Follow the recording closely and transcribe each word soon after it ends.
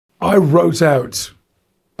I wrote out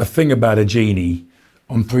a thing about a genie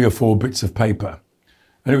on 3 or 4 bits of paper.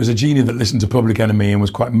 And it was a genie that listened to Public Enemy and was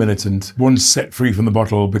quite militant. Once set free from the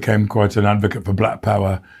bottle, became quite an advocate for black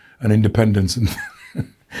power and independence and,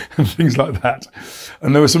 and things like that.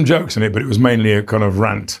 And there were some jokes in it, but it was mainly a kind of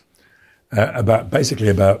rant basically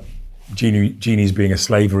about genies being a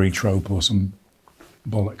slavery trope or some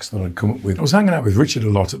bollocks that I'd come up with. I was hanging out with Richard a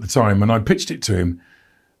lot at the time, and I pitched it to him.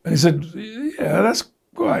 And he said, yeah, that's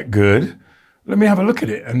quite good. Let me have a look at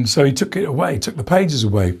it. And so he took it away, took the pages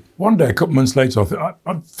away. One day, a couple of months later, I thought,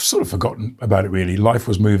 I'd sort of forgotten about it really. Life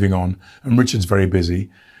was moving on and Richard's very busy.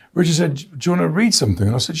 Richard said, do you want to read something?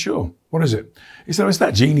 And I said, sure. What is it? He said, it's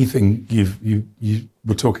that genie thing you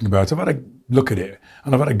were talking about. I've had a look at it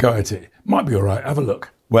and I've had a go at it. Might be all right, have a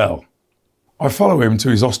look. Well, I follow him to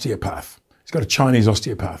his osteopath. He's got a Chinese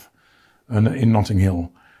osteopath in Notting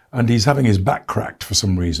Hill, and he's having his back cracked for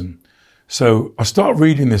some reason. So I start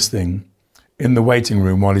reading this thing in the waiting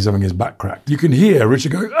room while he's having his back cracked. You can hear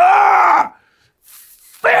Richard going, ah!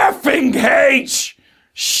 Fairfing H!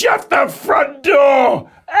 Shut the front door!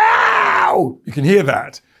 Ow! You can hear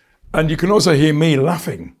that. And you can also hear me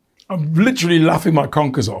laughing. I'm literally laughing my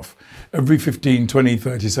conkers off every 15, 20,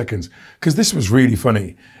 30 seconds, because this was really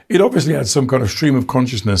funny. It obviously had some kind of stream of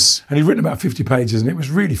consciousness, and he'd written about 50 pages, and it was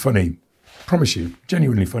really funny. Promise you,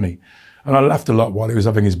 genuinely funny. And I laughed a lot while he was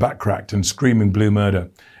having his back cracked and screaming blue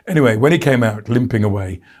murder. Anyway, when he came out limping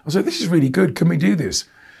away, I was like, this is really good, can we do this?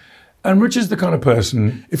 And Richard's the kind of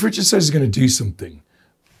person, if Richard says he's going to do something,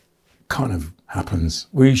 kind of happens.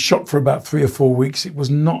 We shot for about 3 or 4 weeks. It was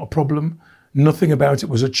not a problem. Nothing about it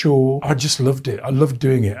was a chore. I just loved it. I loved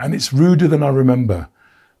doing it. And it's ruder than I remember.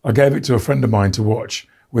 I gave it to a friend of mine to watch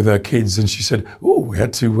with her kids, and she said, oh, we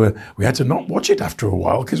had to not watch it after a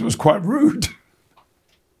while because it was quite rude.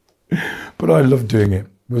 But I loved doing it.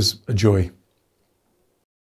 It was a joy.